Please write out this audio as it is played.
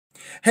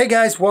Hey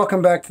guys,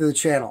 welcome back to the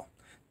channel.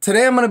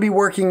 Today I'm going to be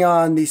working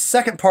on the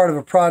second part of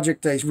a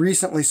project I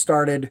recently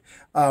started,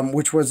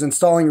 which was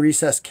installing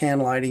recessed can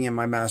lighting in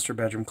my master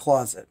bedroom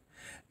closet.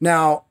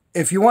 Now,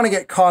 if you want to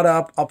get caught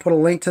up, I'll put a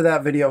link to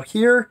that video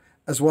here,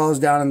 as well as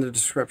down in the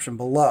description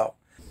below.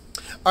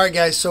 Alright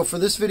guys, so for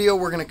this video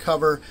we're going to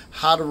cover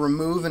how to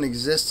remove an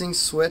existing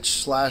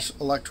switch /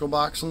 electrical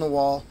box on the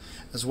wall,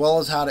 as well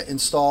as how to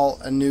install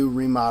a new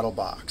remodel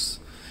box.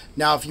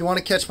 Now, if you want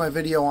to catch my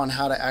video on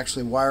how to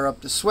actually wire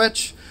up the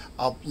switch,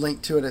 I'll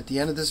link to it at the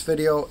end of this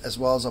video, as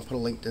well as I'll put a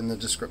link in the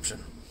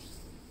description.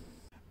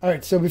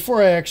 Alright, so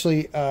before I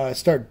actually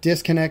start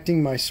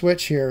disconnecting my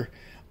switch here,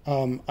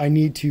 I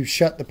need to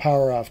shut the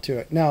power off to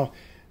it. Now,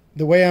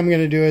 the way I'm going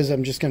to do is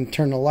I'm just going to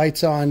turn the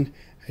lights on.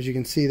 As you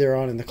can see, they're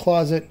on in the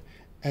closet,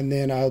 and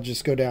then I'll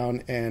just go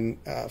down and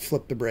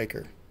flip the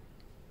breaker.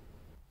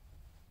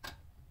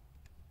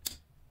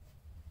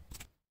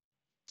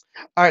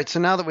 All right, so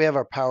now that we have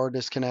our power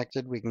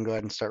disconnected, we can go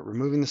ahead and start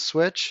removing the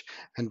switch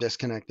and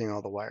disconnecting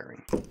all the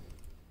wiring.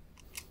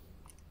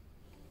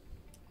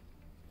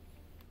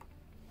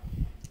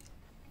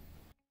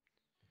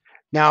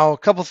 Now, a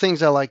couple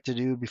things I like to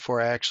do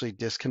before I actually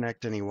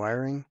disconnect any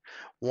wiring.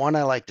 One,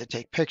 I like to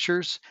take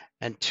pictures,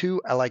 and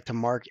two, I like to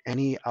mark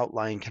any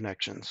outlying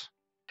connections.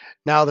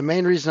 Now, the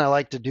main reason I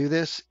like to do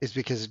this is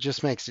because it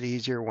just makes it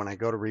easier when I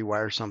go to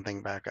rewire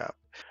something back up.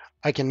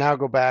 I can now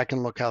go back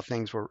and look how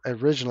things were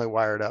originally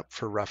wired up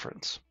for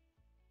reference.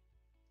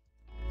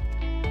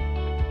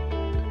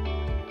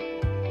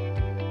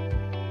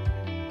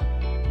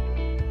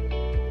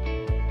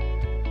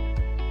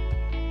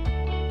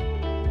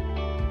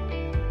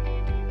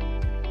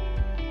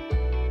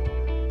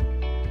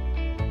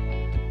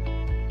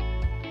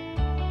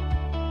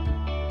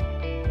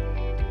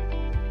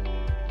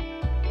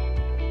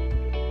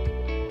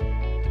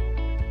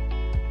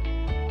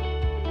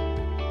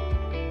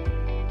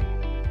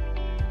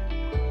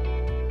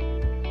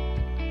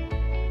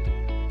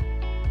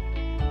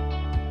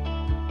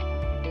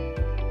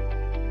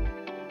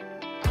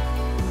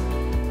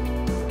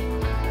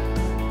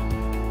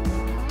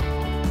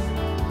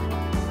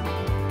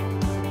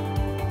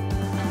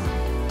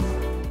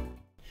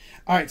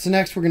 All right, so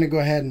next we're going to go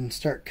ahead and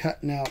start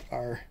cutting out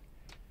our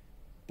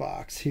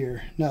box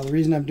here. Now, the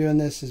reason I'm doing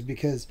this is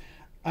because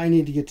I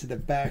need to get to the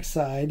back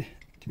side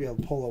to be able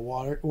to pull the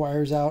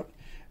wires out.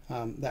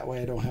 That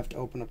way I don't have to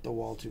open up the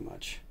wall too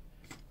much.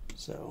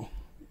 So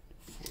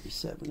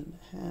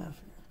 47.5.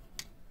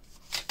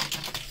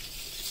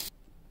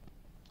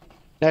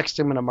 Next,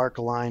 I'm going to mark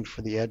a line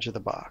for the edge of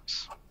the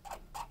box.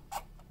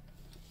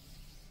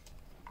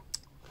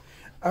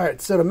 All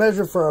right, so to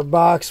measure for our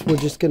box, we're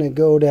just going to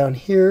go down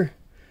here,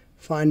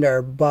 find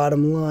our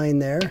bottom line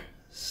there,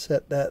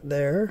 set that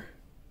there,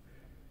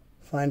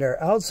 find our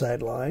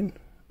outside line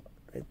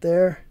right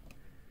there,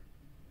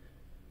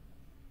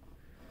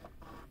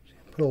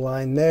 put a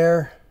line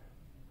there,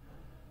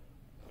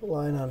 put a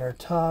line on our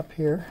top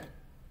here,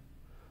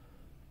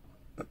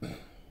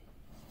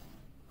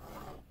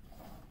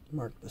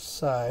 mark the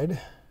side.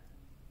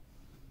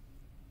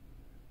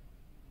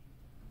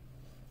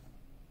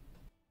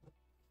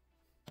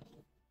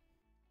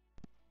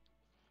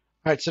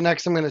 All right, so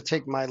next I'm going to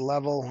take my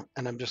level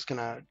and I'm just going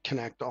to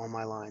connect all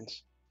my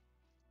lines.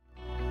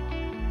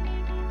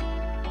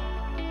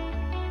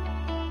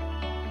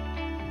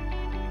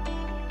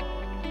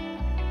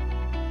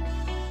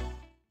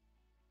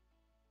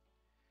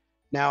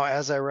 Now,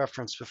 as I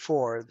referenced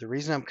before, the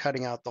reason I'm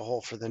cutting out the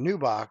hole for the new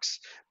box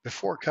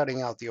before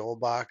cutting out the old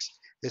box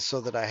is so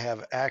that I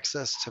have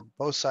access to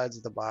both sides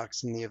of the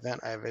box in the event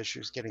I have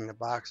issues getting the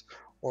box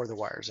or the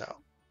wires out.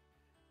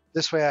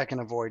 This way I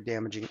can avoid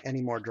damaging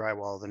any more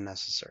drywall than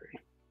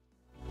necessary.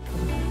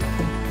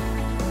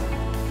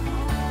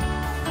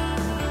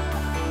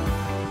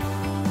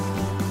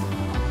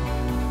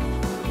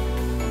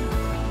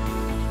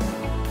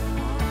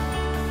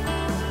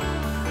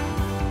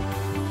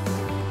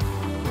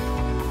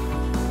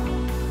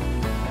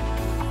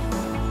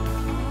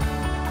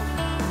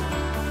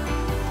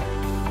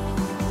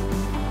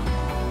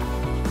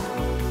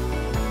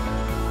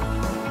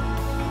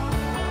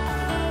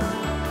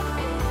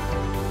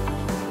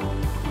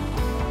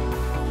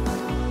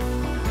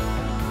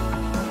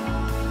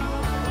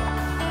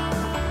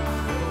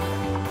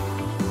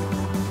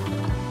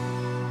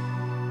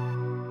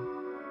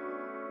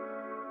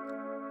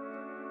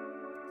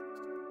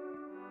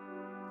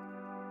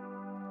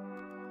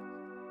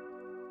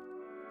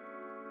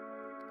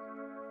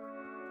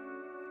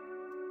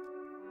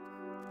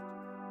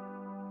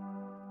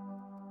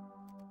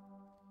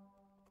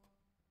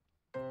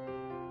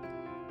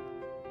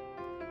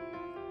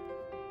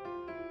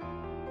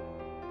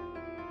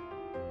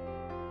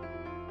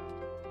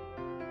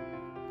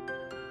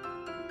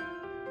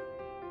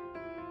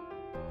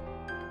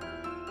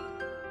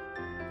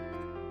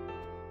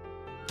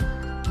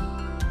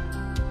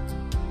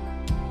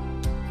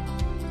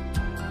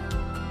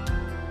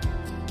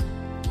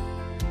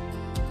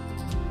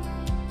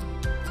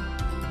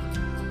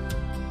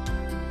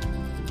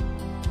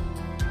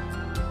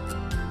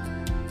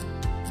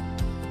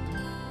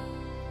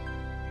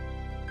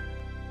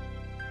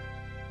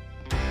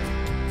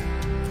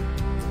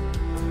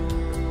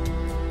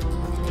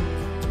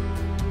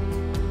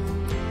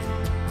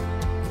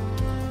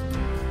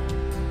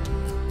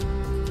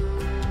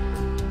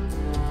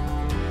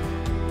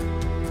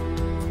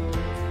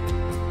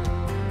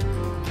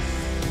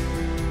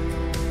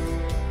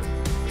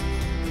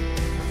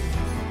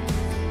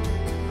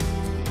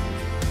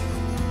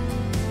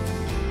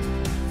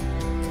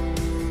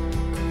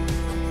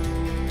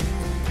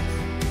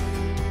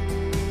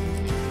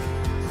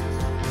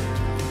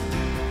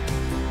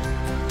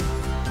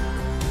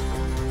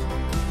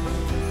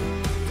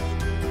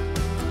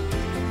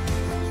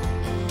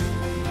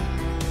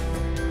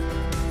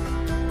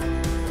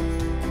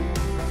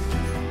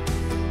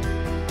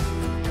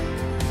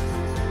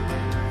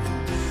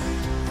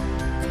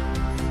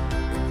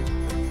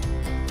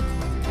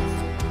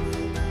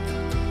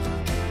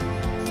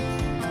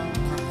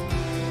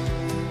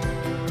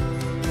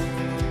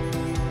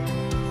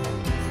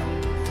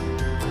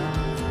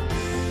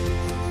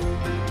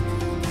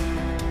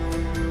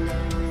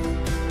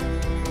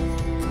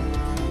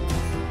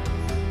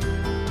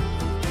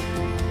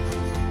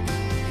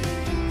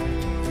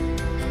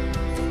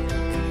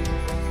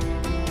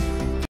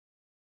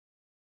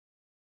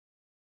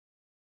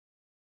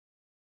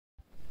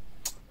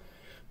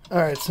 All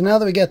right, so now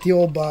that we got the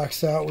old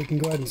box out, we can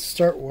go ahead and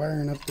start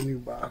wiring up the new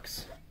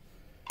box.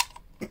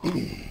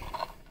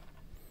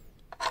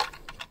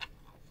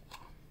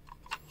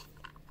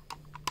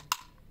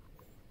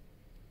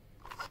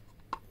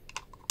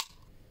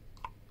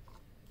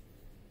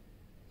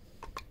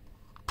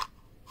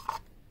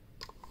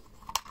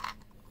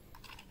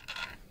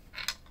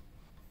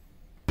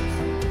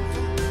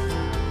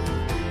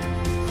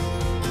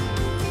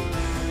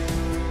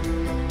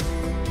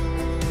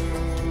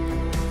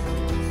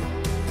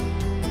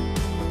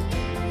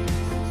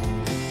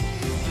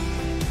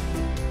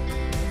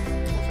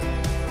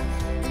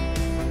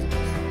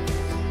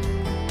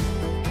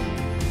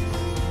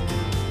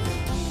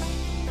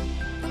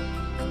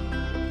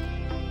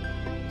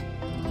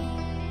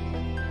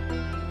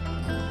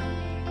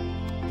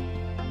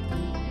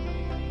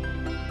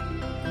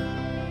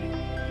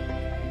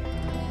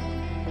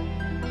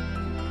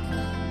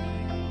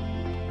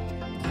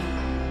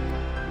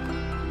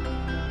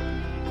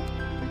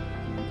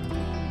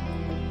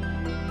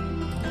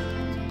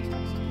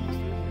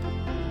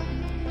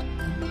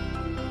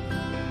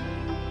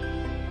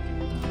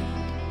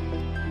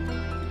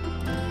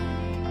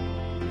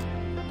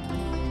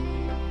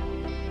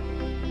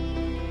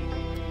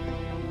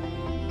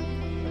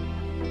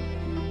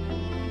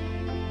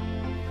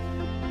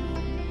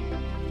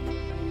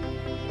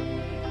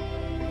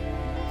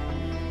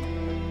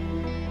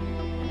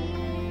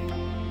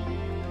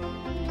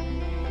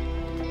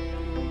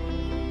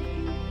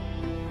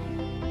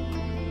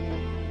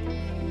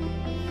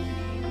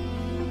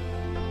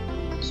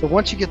 So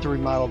once you get the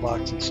remodel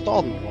box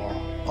installed in the wall,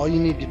 all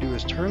you need to do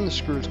is turn the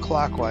screws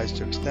clockwise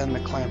to extend the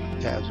clamp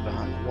tabs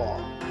behind the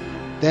wall.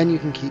 Then you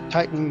can keep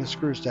tightening the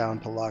screws down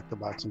to lock the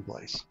box in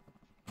place.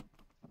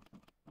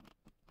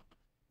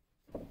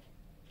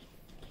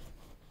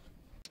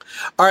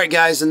 All right,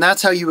 guys, and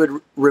that's how you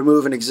would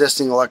remove an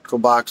existing electrical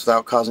box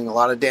without causing a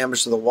lot of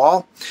damage to the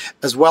wall,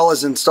 as well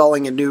as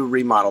installing a new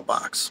remodel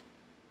box.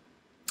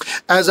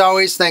 As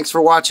always, thanks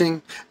for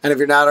watching, and if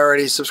you're not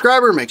already a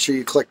subscriber, make sure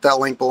you click that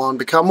link below and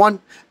become one,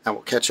 and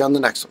we'll catch you on the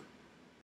next one.